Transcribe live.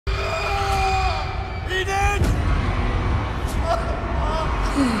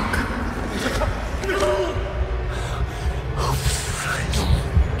Welcome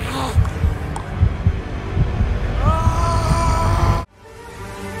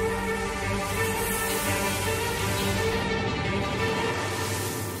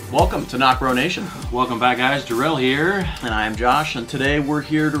to NocBro Nation. Welcome back, guys. Jarrell here. And I am Josh, and today we're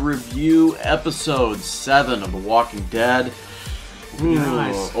here to review episode 7 of The Walking Dead.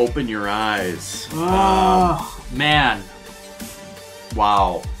 Ooh, open your eyes. Oh, man.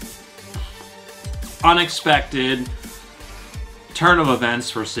 Wow. Unexpected turn of events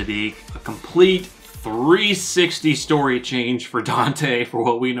for Siddiq. A complete 360 story change for Dante for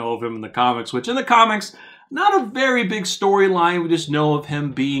what we know of him in the comics, which in the comics, not a very big storyline. We just know of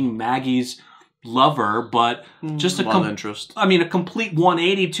him being Maggie's lover, but just a interest. I mean, a complete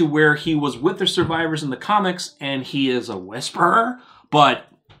 180 to where he was with the survivors in the comics, and he is a whisperer. But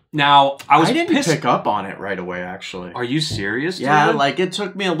now I didn't pick up on it right away. Actually, are you serious? Yeah, dude? like it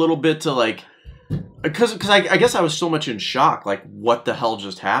took me a little bit to like, because I guess I was so much in shock. Like, what the hell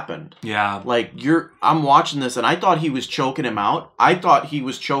just happened? Yeah, like I'm watching this, and I thought he was choking him out. I thought he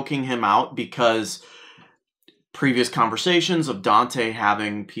was choking him out because previous conversations of Dante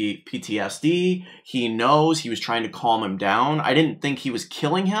having PTSD. He knows he was trying to calm him down. I didn't think he was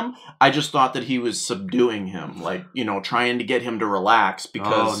killing him. I just thought that he was subduing him, like, you know, trying to get him to relax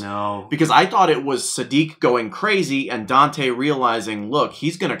because because I thought it was Siddiq going crazy and Dante realizing, look,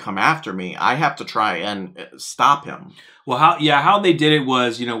 he's going to come after me. I have to try and stop him. Well, how they did it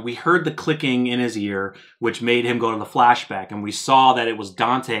was, you know, we heard the clicking in his ear, which made him go to the flashback, and we saw that it was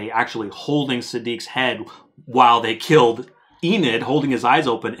Dante actually holding Siddiq's head while they killed Enid, holding his eyes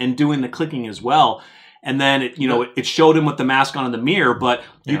open and doing the clicking as well. And then, it showed him with the mask on in the mirror, but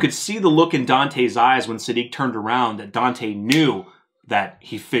you could see the look in Dante's eyes when Siddiq turned around that Dante knew that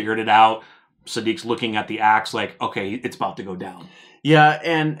he figured it out. Siddiq's looking at the axe like, okay, it's about to go down. Yeah,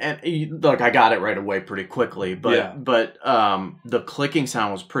 and look, I got it right away pretty quickly, but the clicking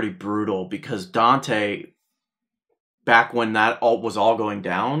sound was pretty brutal because Dante, back when that was all going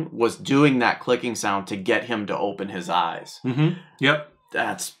down, was doing that clicking sound to get him to open his eyes. Mm-hmm. Yep,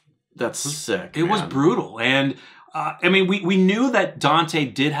 that's sick. It was brutal, and I mean, we knew that Dante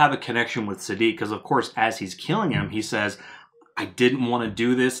did have a connection with Siddiq because, of course, as he's killing him, he says, "I didn't want to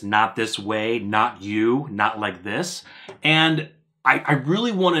do this, not this way, not you, not like this," and I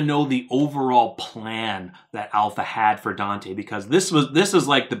really want to know the overall plan that Alpha had for Dante, because this is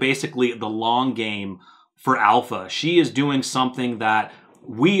like basically the long game for Alpha. She is doing something that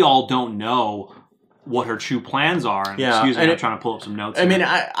we all don't know what her true plans are. And excuse me, I'm trying to pull up some notes. I mean,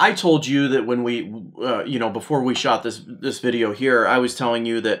 I told you that when we, before we shot this video here, I was telling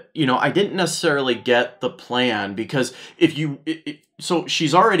you that, I didn't necessarily get the plan because so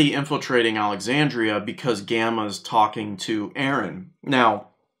she's already infiltrating Alexandria because Gamma's talking to Aaron. Now,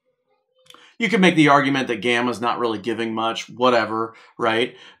 you could make the argument that Gamma's not really giving much, whatever,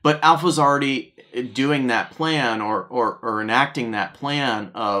 right? But Alpha's already doing that plan or enacting that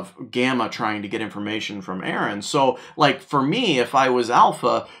plan of Gamma trying to get information from Aaron. So, like, for me, if I was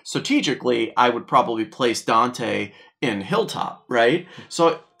Alpha, strategically, I would probably place Dante in Hilltop, right?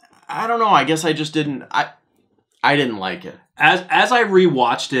 So, I don't know. I guess I just didn't... I didn't like it. As I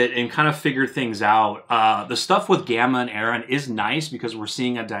rewatched it and kind of figured things out, the stuff with Gamma and Aaron is nice because we're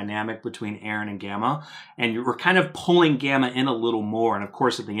seeing a dynamic between Aaron and Gamma, and we're kind of pulling Gamma in a little more. And of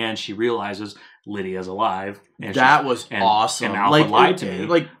course, at the end, she realizes Lydia's alive. And that was awesome. And Alpha lied to me.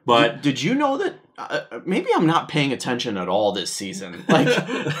 Like, but did you know that? Maybe I'm not paying attention at all this season, like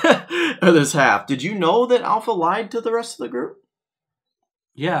or this half. Did you know that Alpha lied to the rest of the group?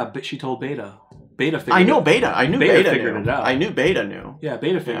 Yeah, but she told Beta. Beta figured I knew Beta figured it out. I knew Beta knew. Yeah,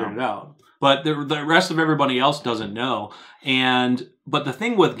 Beta figured it out. But the rest of everybody else doesn't know. But the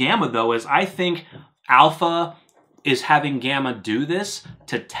thing with Gamma, though, is I think Alpha is having Gamma do this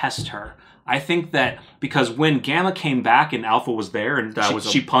to test her. I think that because when Gamma came back and Alpha was there and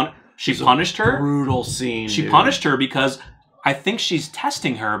she punished her. Brutal scene. She punished her because I think she's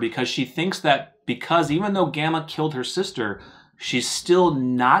testing her because she thinks that even though Gamma killed her sister, she's still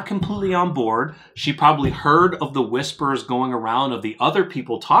not completely on board. She probably heard of the whispers going around of the other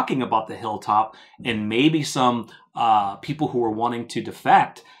people talking about the Hilltop and maybe some people who were wanting to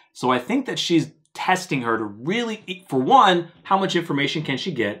defect. So I think that she's testing her to really, for one, how much information can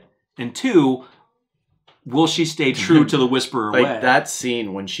she get? And two, will she stay true to the Whisperer way? Like that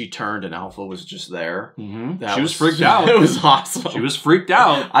scene when she turned and Alpha was just there. She was freaked out. It was awesome. She was freaked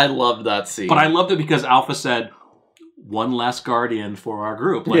out. I loved that scene. But I loved it because Alpha said, one less guardian for our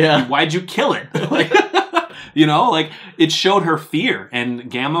group. Like, why'd you kill it? Like, You know, like, it showed her fear, and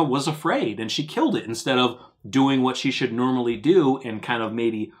Gamma was afraid, and she killed it instead of doing what she should normally do and kind of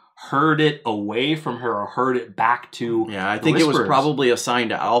maybe herd it away from her or herd it back to I think it was probably a sign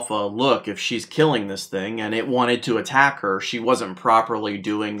to Alpha, look, if she's killing this thing and it wanted to attack her, she wasn't properly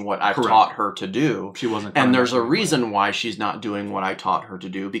doing what I taught her to do. She wasn't. And there's a reason why she's not doing what I taught her to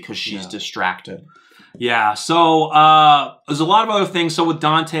do, because she's distracted. Yeah, so there's a lot of other things. So with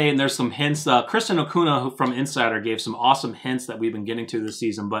Dante, and there's some hints. Kristen Okuna from Insider gave some awesome hints that we've been getting to this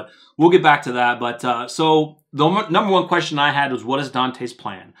season, but we'll get back to that. But so the number one question I had was, what is Dante's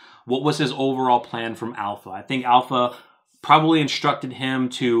plan? What was his overall plan from Alpha? I think Alpha probably instructed him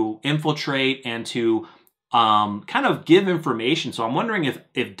to infiltrate and to kind of give information. So I'm wondering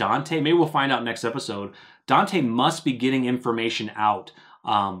if Dante, maybe we'll find out next episode, Dante must be getting information out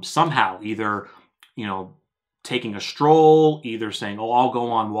somehow, either, you know, taking a stroll, either saying, oh, I'll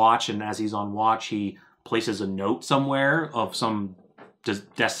go on watch, and as he's on watch, he places a note somewhere of some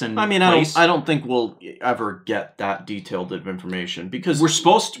destined place. I don't think we'll ever get that detailed of information, because we're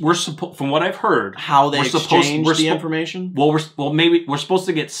supposed from what I've heard, how they exchange the information. Well, maybe we're supposed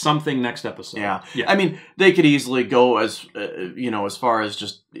to get something next episode. Yeah. I mean, they could easily go as you know, as far as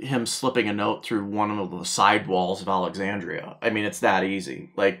just him slipping a note through one of the side walls of Alexandria. I mean, it's that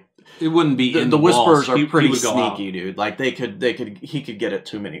easy. Like, it wouldn't be the Whisperers are pretty sneaky, dude. Like, he could get it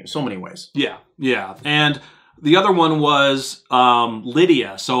so many ways. Yeah. And the other one was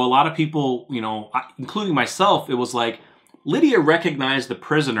Lydia. So a lot of people, you know, including myself, it was like Lydia recognized the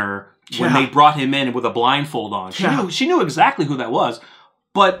prisoner when they brought him in with a blindfold on. She knew exactly who that was,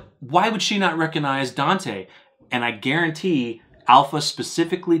 but why would she not recognize Dante? And I guarantee Alpha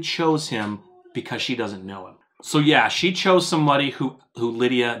specifically chose him because she doesn't know him. So yeah, she chose somebody who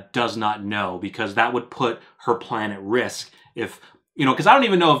Lydia does not know, because that would put her plan at risk if... You know, because I don't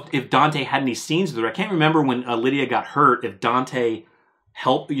even know if Dante had any scenes with her. I can't remember when Lydia got hurt, if Dante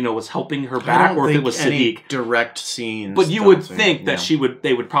was helping her back, or if it was Siddiq. Direct scenes. But you would think that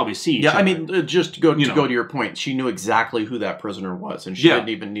they would probably see each other. I mean, just to go to your point, she knew exactly who that prisoner was, and she didn't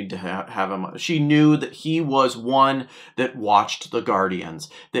even need to have him. She knew that he was one that watched the Guardians,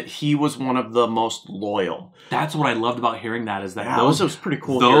 that he was one of the most loyal. That's what I loved about hearing that, is that that was pretty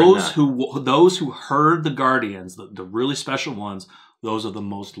cool. Those who heard the Guardians, the really special ones, those are the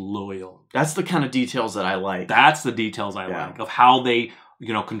most loyal. That's the kind of details that I like. That's the details I like, of how they,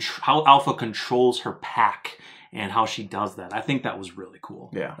 you know, how Alpha controls her pack and how she does that. I think that was really cool.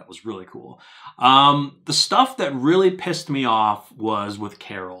 Yeah. That was really cool. The stuff that really pissed me off was with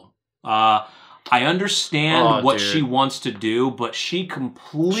Carol. I understand what she wants to do, but she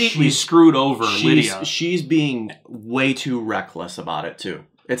completely screwed over Lydia. She's being way too reckless about it, too.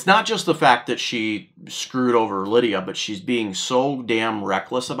 It's not just the fact that she screwed over Lydia, but she's being so damn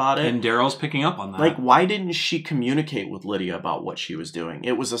reckless about it. And Daryl's picking up on that. Like, why didn't she communicate with Lydia about what she was doing?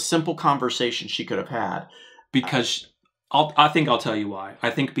 It was a simple conversation she could have had. Because, I think I'll tell you why. I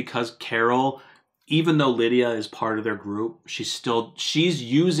think because Carol, even though Lydia is part of their group, she's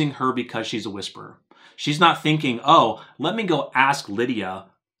using her because she's a Whisperer. She's not thinking, oh, let me go ask Lydia,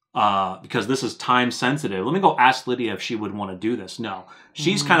 because this is time sensitive. Let me go ask Lydia if she would want to do this. No.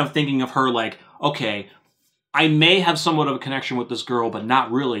 She's kind of thinking of her like, okay, I may have somewhat of a connection with this girl, but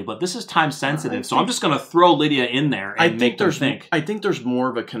not really. But this is time sensitive, so I'm just going to throw Lydia in there and make her think. I think there's more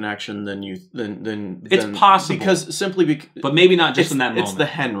of a connection than it's possible, but maybe not just in that moment. It's the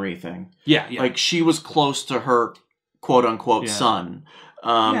Henry thing. Yeah. Like, she was close to her quote unquote son,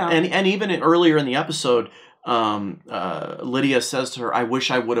 and even earlier in the episode, Lydia says to her, "I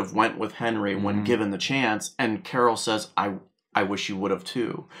wish I would have went with Henry when given the chance," and Carol says, I wish you would have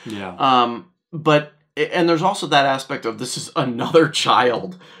too. Yeah. And there's also that aspect of, this is another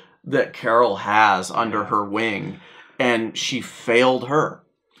child that Carol has under her wing, and she failed her.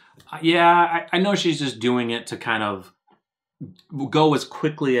 Yeah, I know she's just doing it to kind of go as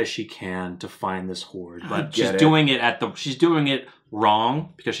quickly as she can to find this horde, but she's doing it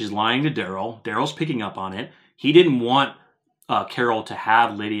wrong because she's lying to Daryl. Daryl's picking up on it. He didn't want Carol to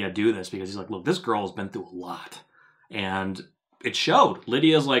have Lydia do this because he's like, look, this girl has been through a lot, and it showed.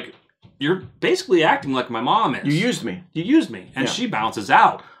 Lydia's like, you're basically acting like my mom is. You used me. And she bounces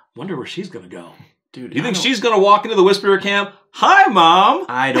out. Wonder where she's going to go. Dude, you think she's going to walk into the Whisperer camp? Hi, Mom.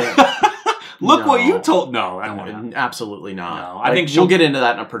 I don't. Look what you told. No, I don't want to. Absolutely not. No, I think we'll get into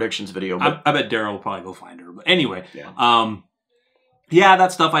that in a predictions video. But I bet Daryl will probably go find her. But anyway, yeah,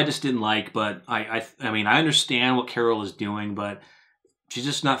 that stuff I just didn't like. But I mean, I understand what Carol is doing, but she's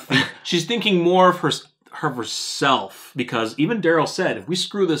just not. She's thinking more of herself, because even Daryl said, if we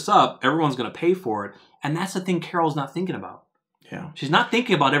screw this up, everyone's going to pay for it, and that's the thing Carol's not thinking about. Yeah. She's not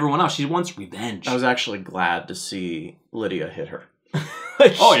thinking about everyone else. She wants revenge. I was actually glad to see Lydia hit her.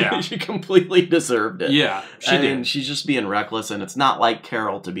 She completely deserved it. Yeah, she did. Mean, she's just being reckless, and it's not like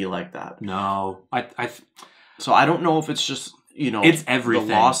Carol to be like that. No, So I don't know if it's just, you know, it's everything.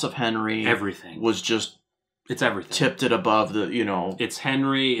 The loss of Henry. Everything was just. It's everything. Tipped it above the, you know. It's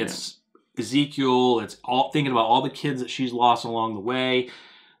Henry. It's Ezekiel. It's all thinking about all the kids that she's lost along the way.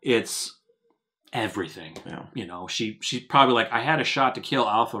 It's everything. Yeah. You know, she's probably like, I had a shot to kill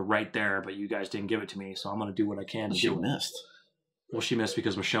Alpha right there, but you guys didn't give it to me, so I'm going to do what I can to do it. She missed. Well, she missed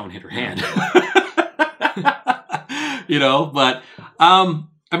because Michonne hit her hand. You know, but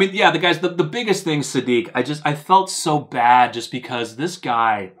I mean, yeah, the biggest thing, Siddiq, I felt so bad just because this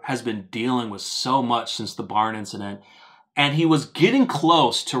guy has been dealing with so much since the barn incident, and he was getting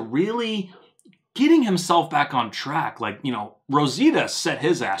close to really getting himself back on track. Like, you know, Rosita set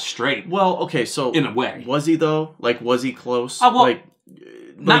his ass straight. Well, okay, so in a way. Was he though? Like, was he close? Well,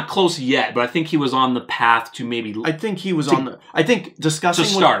 not close yet, but I think he was on the path to maybe. I think he was on the. I think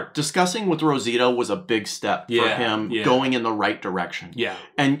discussing with Rosita was a big step for him going in the right direction. Yeah,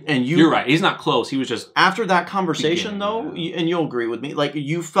 and you're right. He's not close. He was just after that conversation though, and you'll agree with me. Like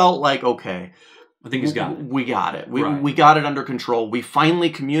you felt like okay, I think he's got it. We got it. We got it under control. We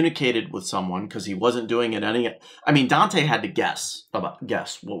finally communicated with someone because he wasn't doing it any. I mean, Dante had to guess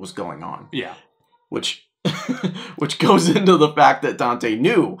what was going on. Yeah, which goes into the fact that Dante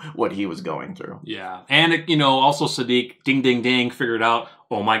knew what he was going through. Yeah. And, you know, also Siddiq, ding, ding, ding, figured out,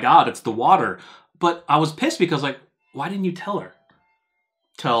 oh my God, it's the water. But I was pissed because, like, why didn't you tell her?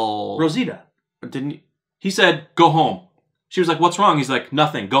 Tell Rosita. Didn't you? He said, go home. She was like, what's wrong? He's like,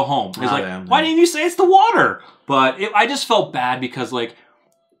 nothing, go home. He's like, why didn't you say it's the water? But I just felt bad because, like,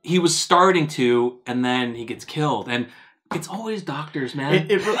 he was starting to, and then he gets killed. And it's always doctors, man.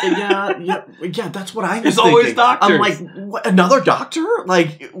 Yeah. That's what I was It's thinking. Always doctors. I'm like, what, another doctor?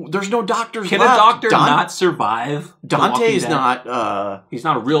 Like, there's no doctors Can left. a doctor not survive? Dante's not. He's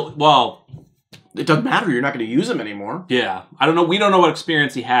not a real. Well, it doesn't matter. You're not going to use him anymore. Yeah, I don't know. We don't know what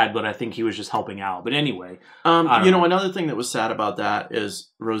experience he had, but I think he was just helping out. But anyway, you know, another thing that was sad about that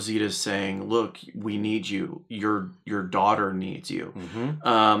is Rosita's saying, "Look, we need you. Your daughter needs you."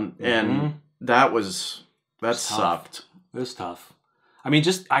 And that sucked. It was tough. I mean,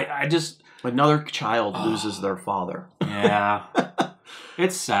 I just another child loses their father. Yeah,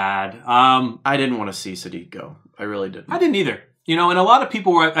 it's sad. I didn't want to see Siddiq go. I really didn't. I didn't either. You know, and a lot of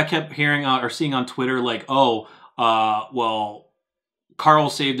people I kept hearing or seeing on Twitter like, oh, well, Carl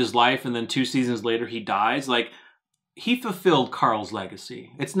saved his life, and then 2 seasons later he dies. Like, he fulfilled Carl's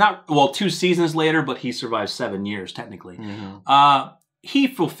legacy. It's not 2 seasons later, but he survived 7 years technically. He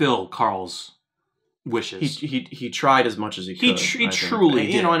fulfilled Carl's wishes. He tried as much as he could. He truly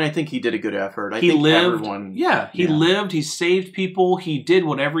did. You know, and I think he did a good effort. He lived. He lived. He saved people. He did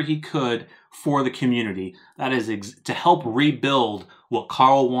whatever he could for the community. That is to help rebuild what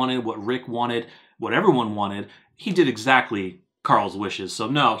Carl wanted, what Rick wanted, what everyone wanted. He did exactly Carl's wishes. So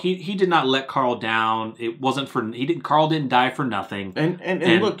no, he did not let Carl down. It wasn't for Carl didn't die for nothing.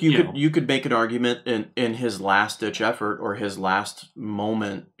 And look, you could make an argument in his last ditch effort or his last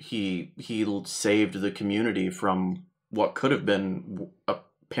moment, he saved the community from what could have been a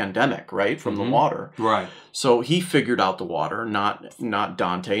pandemic, right? From the water. Right. So he figured out the water, not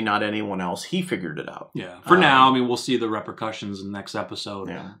Dante, not anyone else. He figured it out. Yeah. For now, I mean, we'll see the repercussions in the next episode,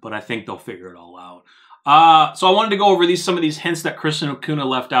 but I think they'll figure it all out. So I wanted to go over some of these hints that Kristen Okuna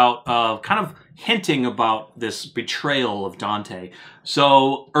left out, kind of hinting about this betrayal of Dante.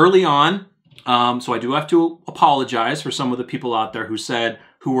 So early on, so I do have to apologize for some of the people out there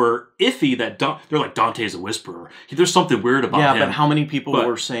who were iffy that they're like, Dante's a whisperer. There's something weird about him. Yeah, but how many people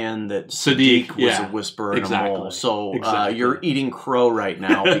were saying that Siddiq was a whisperer and a mole? So you're eating crow right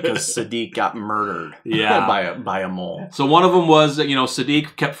now because Siddiq got murdered by a mole. So one of them was,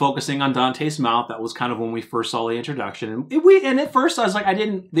 Siddiq kept focusing on Dante's mouth. That was kind of when we first saw the introduction. And at first I was like,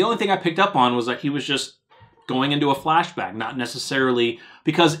 the only thing I picked up on was that he was just going into a flashback, not necessarily,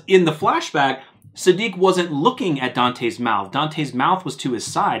 because in the flashback, Siddiq wasn't looking at Dante's mouth. Dante's mouth was to his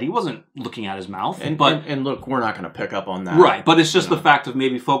side. He wasn't looking at his mouth. And look, we're not going to pick up on that. Right, but it's just the fact of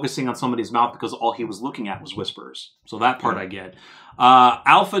maybe focusing on somebody's mouth because all he was looking at was whisperers. So that part I get.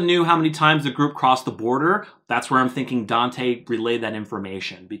 Alpha knew how many times the group crossed the border. That's where I'm thinking Dante relayed that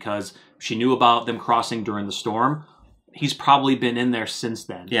information because she knew about them crossing during the storm. He's probably been in there since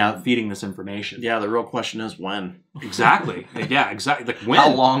then, feeding this information. Yeah, the real question is when. Exactly. Yeah, exactly. Like when?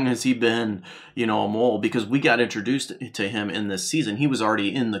 How long has he been, a mole? Because we got introduced to him in this season. He was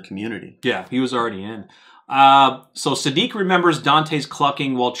already in the community. Yeah, he was already in. So Siddiq remembers Dante's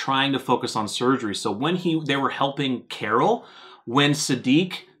clucking while trying to focus on surgery. So when they were helping Carol, when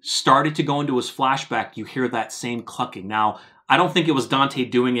Siddiq started to go into his flashback, you hear that same clucking. Now, I don't think it was Dante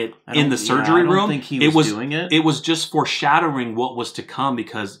doing it in the surgery room. I don't think he was doing it. It was just foreshadowing what was to come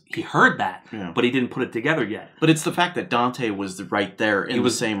because he heard that, but he didn't put it together yet. But it's the fact that Dante was right there in the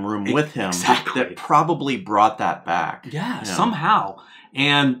same room with him that probably brought that back. Yeah, somehow.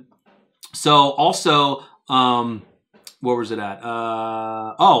 And so also, where was it at?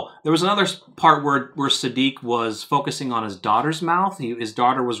 There was another part where Siddiq was focusing on his daughter's mouth. His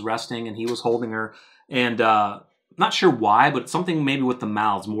daughter was resting and he was holding her. And not sure why, but something maybe with the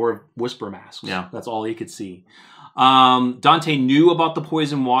mouths, more whisper masks. Yeah. That's all he could see. Dante knew about the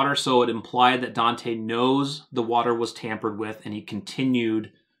poison water, so it implied that Dante knows the water was tampered with, and he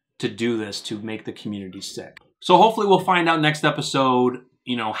continued to do this to make the community sick. So hopefully we'll find out next episode,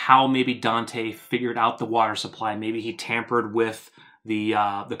 you know, how maybe Dante figured out the water supply. Maybe he tampered with the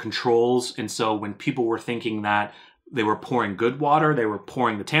controls, and so when people were thinking that they were pouring good water, they were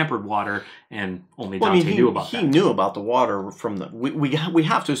pouring the tampered water, and only Dante knew about that. He knew about the water from the... We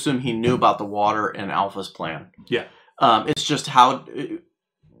have to assume he knew about the water in Alpha's plan. Yeah. It's just how...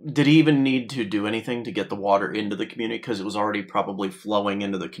 Did he even need to do anything to get the water into the community? Because it was already probably flowing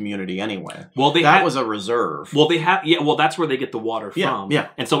into the community anyway. Well, that was a reserve. Well, well, that's where they get the water from. Yeah.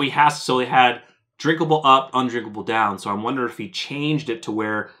 And so they had drinkable up, undrinkable down. So I'm wondering if he changed it to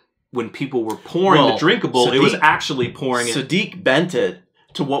where when people were pouring the drinkable, it was actually pouring it. Siddiq bent it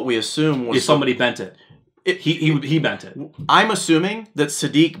to what we assume was... If somebody bent it. He bent it. I'm assuming that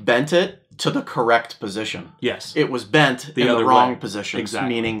Siddiq bent it to the correct position. Yes. It was bent in the wrong position. Exactly.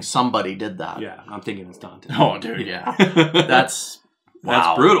 Meaning somebody did that. Yeah, I'm thinking it's Dante. Oh, dude, yeah. That's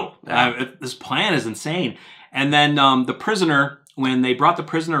brutal. Yeah. This plan is insane. And then the prisoner, when they brought the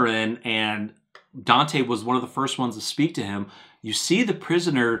prisoner in and Dante was one of the first ones to speak to him, you see the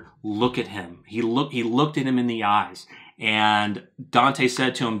prisoner look at him. He looked at him in the eyes. And Dante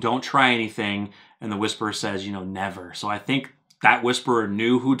said to him, "Don't try anything." And the Whisperer says, you know, never. So I think that Whisperer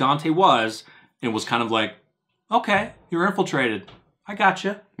knew who Dante was and was kind of like, okay, you're infiltrated. I got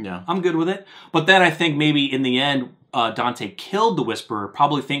you. Yeah. I'm good with it. But then I think maybe in the end, Dante killed the Whisperer,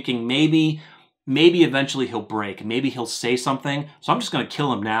 probably thinking maybe eventually he'll break. Maybe he'll say something. So I'm just going to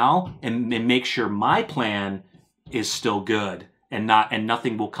kill him now and make sure my plan is still good and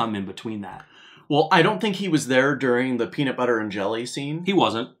nothing will come in between that. Well, I don't think he was there during the peanut butter and jelly scene. He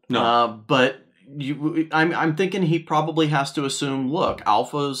wasn't. No. But I'm thinking he probably has to assume, look,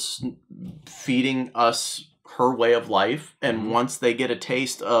 Alpha's feeding us her way of life, and once they get a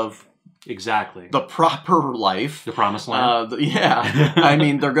taste of the proper life, the promised land, I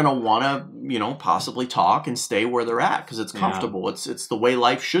mean, they're gonna want to, you know, possibly talk and stay where they're at because it's comfortable. It's the way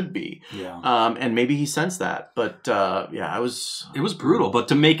life should be. Yeah. And maybe he sensed that, but it was brutal. But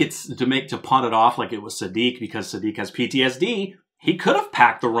to pawn it off like it was Siddiq because Siddiq has PTSD. He could have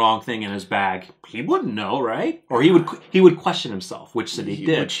packed the wrong thing in his bag. He wouldn't know, right? Or he would question himself, which Siddiq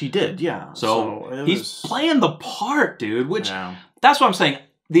did. Which he did, yeah. So he's playing the part, dude. Which that's what I'm saying.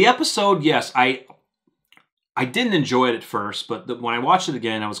 The episode, yes, I didn't enjoy it at first, but when I watched it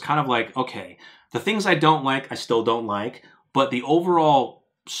again, I was kind of like, okay, the things I don't like, I still don't like, but the overall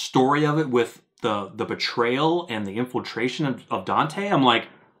story of it with the betrayal and the infiltration of Dante, I'm like,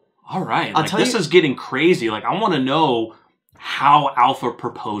 all right, like, this is getting crazy. Like, I want to know how Alpha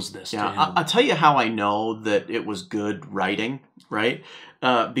proposed this to him. I'll tell you how I know that it was good writing, right?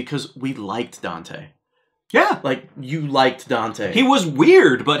 Because we liked Dante. Yeah. Like, you liked Dante. He was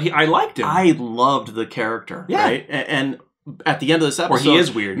weird, but I liked him. I loved the character, right? And at the end of this episode... Or he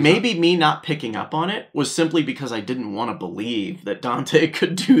is weird. Maybe me not picking up on it was simply because I didn't want to believe that Dante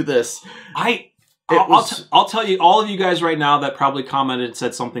could do this. I'll tell you, all of you guys right now that probably commented and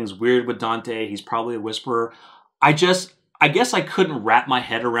said something's weird with Dante, he's probably a Whisperer. I guess I couldn't wrap my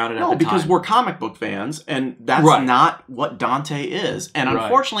head around it at the time. No, because we're comic book fans, and that's not what Dante is. And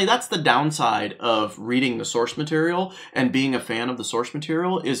unfortunately, that's the downside of reading the source material and being a fan of the source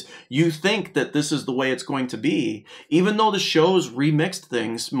material, is you think that this is the way it's going to be, even though the show's remixed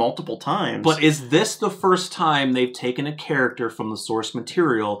things multiple times. But is this the first time they've taken a character from the source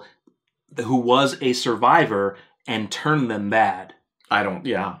material who was a survivor and turned them bad?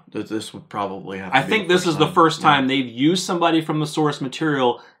 This would probably have to I think this is the first time they've used somebody from the source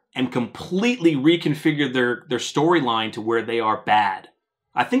material and completely reconfigured their storyline to where they are bad.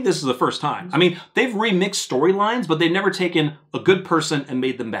 I think this is the first time. I mean, they've remixed storylines, but they've never taken a good person and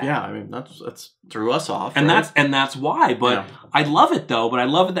made them bad. Yeah, I mean, that's threw us off. And that's why. But I love it, though. But I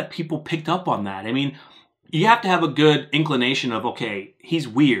love it that people picked up on that. I mean, you have to have a good inclination of, okay, he's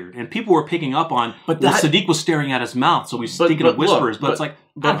weird. And people were picking up on, well, Siddiq was staring at his mouth, so he's speaking in whispers. But it's like,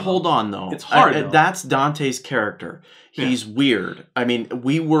 but hold on, though. It's hard, that's Dante's character. He's weird. I mean,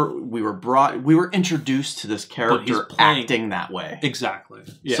 we were introduced to this character acting that way. Exactly.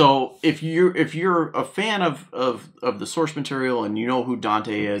 Yeah. So if you're a fan of the source material and you know who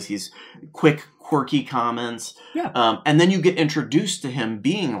Dante is, he's quick, quirky comments. Yeah. And then you get introduced to him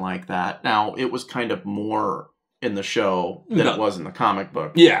being like that. Now, it was kind of more in the show than it was in the comic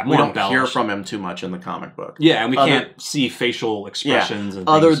book. Yeah, we don't hear from him too much in the comic book. Yeah, and we can't see facial expressions and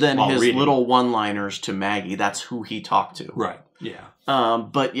other than his little one-liners to Maggie. That's who he talked to. Right. Yeah.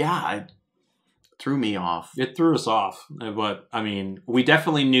 But yeah, it threw me off. It threw us off. But I mean, we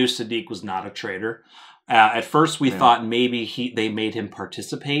definitely knew Siddiq was not a traitor. At first, we thought maybe they made him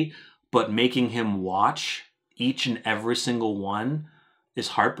participate, but making him watch each and every single one is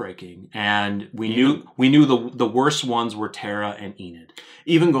heartbreaking, and we knew the worst ones were Tara and Enid.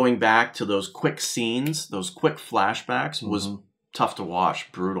 Even going back to those quick scenes, those quick flashbacks, was tough to watch,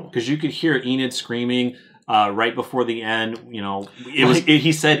 brutal. Because you could hear Enid screaming right before the end. You know,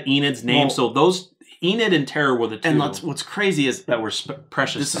 he said Enid's name, so those Enid and Tara were the two. And what's crazy is that were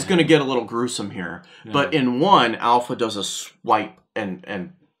precious. This is going to get a little gruesome here, but in one, Alpha does a swipe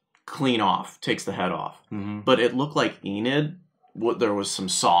and clean off, takes the head off. But it looked like Enid. There was some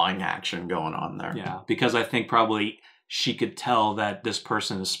sawing action going on there. Yeah, because I think probably she could tell that this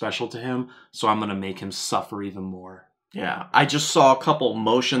person is special to him, so I'm going to make him suffer even more. Yeah, I just saw a couple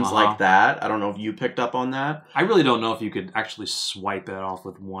motions like that. I don't know if you picked up on that. I really don't know if you could actually swipe it off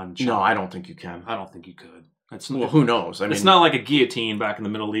with one shot. No, I don't think you can. I don't think you could. Well, who knows? I mean, it's not like a guillotine back in the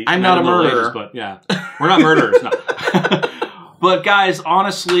Middle East. I'm not a murderer. But yeah, we're not murderers, no. But guys,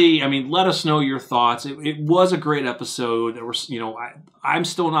 honestly, I mean, let us know your thoughts. It was a great episode. There was, I'm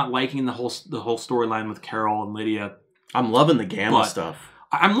still not liking the whole storyline with Carol and Lydia. I'm loving the Gamma stuff.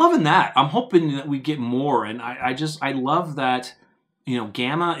 I'm loving that. I'm hoping that we get more, and I love that.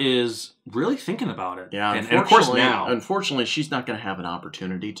 Gamma is really thinking about it. Yeah, and of course now, unfortunately, she's not going to have an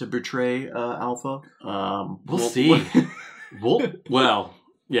opportunity to betray Alpha. We'll see. Well,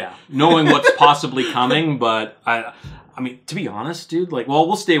 yeah, knowing what's possibly coming, but I mean, to be honest, dude,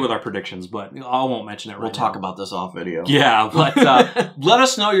 we'll stay with our predictions, but I won't mention it right now. We'll talk about this off video. Yeah, but let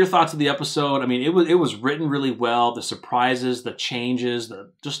us know your thoughts of the episode. I mean, it was written really well. The surprises, the changes,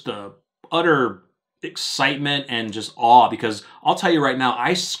 just the utter excitement and just awe. Because I'll tell you right now,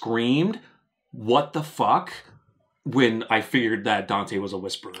 I screamed, "What the fuck?" when I figured that Dante was a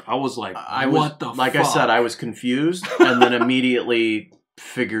whisperer. I was like, "What the fuck?" Like I said, I was confused and then immediately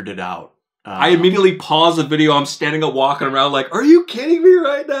figured it out. I immediately paused the video. I'm standing up walking around like, are you kidding me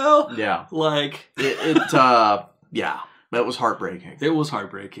right now? Yeah. Yeah. That was heartbreaking. It was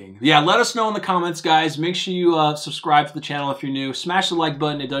heartbreaking. Yeah, let us know in the comments, guys. Make sure you subscribe to the channel if you're new. Smash the like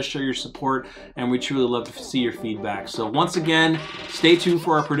button. It does show your support, and we truly love to see your feedback. So once again, stay tuned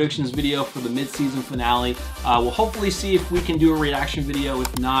for our predictions video for the mid-season finale. We'll hopefully see if we can do a reaction video.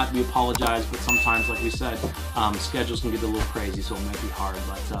 If not, we apologize, but sometimes, like we said, schedules can get a little crazy, so it might be hard.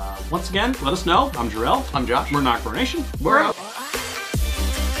 But once again, let us know. I'm Jarrell. I'm Josh. We're NocBro Nation. We're out.